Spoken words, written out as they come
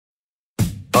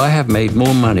I have made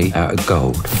more money out of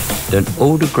gold than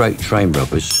all the great train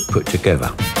robbers put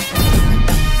together.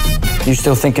 You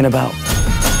still thinking about?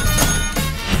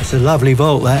 It's a lovely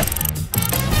vault, that.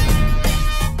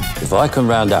 If I can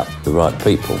round up the right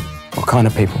people... What kind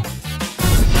of people?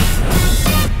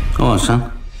 Go on,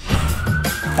 son.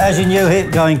 How's your new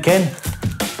hip going, Ken?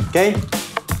 Ken?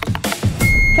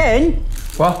 Ken?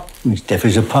 What? He's deaf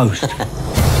as a post.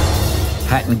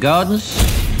 Haton Gardens,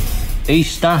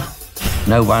 Easter,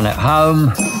 no one at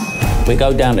home. We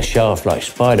go down the shaft like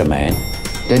Spider-Man,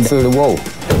 then through the wall.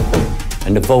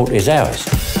 And the vault is ours.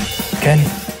 Ken?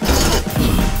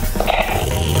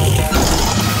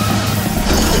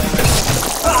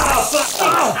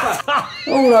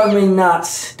 All over me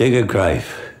nuts. Dig a grave.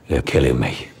 They're killing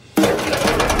me.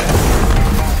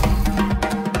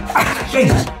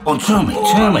 Jesus! Oh, tell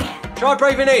me. Try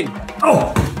breathing in.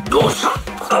 Oh,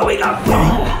 There we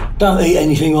go. don't eat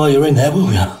anything while you're in there,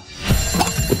 will you?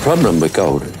 The problem with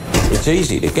gold, it's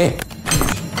easy to get,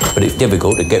 but it's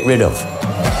difficult to get rid of.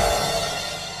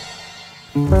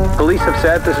 Police have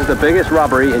said this is the biggest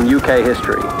robbery in UK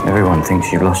history. Everyone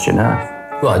thinks you've lost your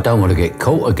nerve. Well, I don't want to get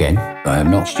caught again. I am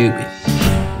not stupid.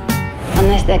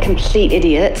 Unless they're complete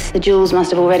idiots, the jewels must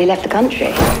have already left the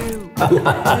country.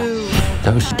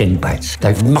 Those dingbats,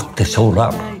 they've mucked us all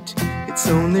up. It's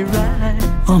only right.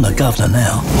 I'm the governor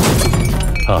now.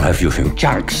 I'll have you few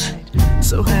junks.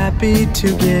 So happy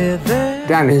together.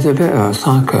 Danny's a bit of a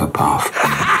psychopath.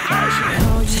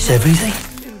 Is this everything?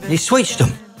 You switched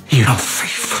them. You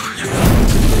thief.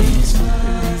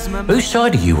 Whose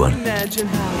side are you on?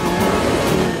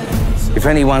 If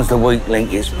anyone's the weak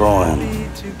link, it's Brian.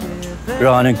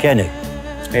 Brian and Kenny.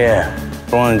 Yeah,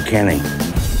 Brian Kenny.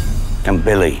 And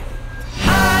Billy.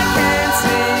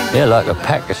 They're like a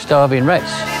pack of starving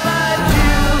rats.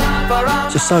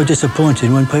 Just so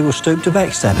disappointing when people stoop to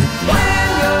backstabbing.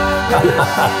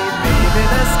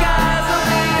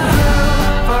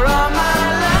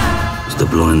 It's the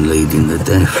blind leading the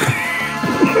deaf.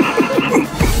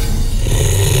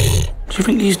 Do you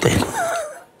think he's dead?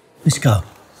 Let's go.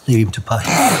 Leave him to pay.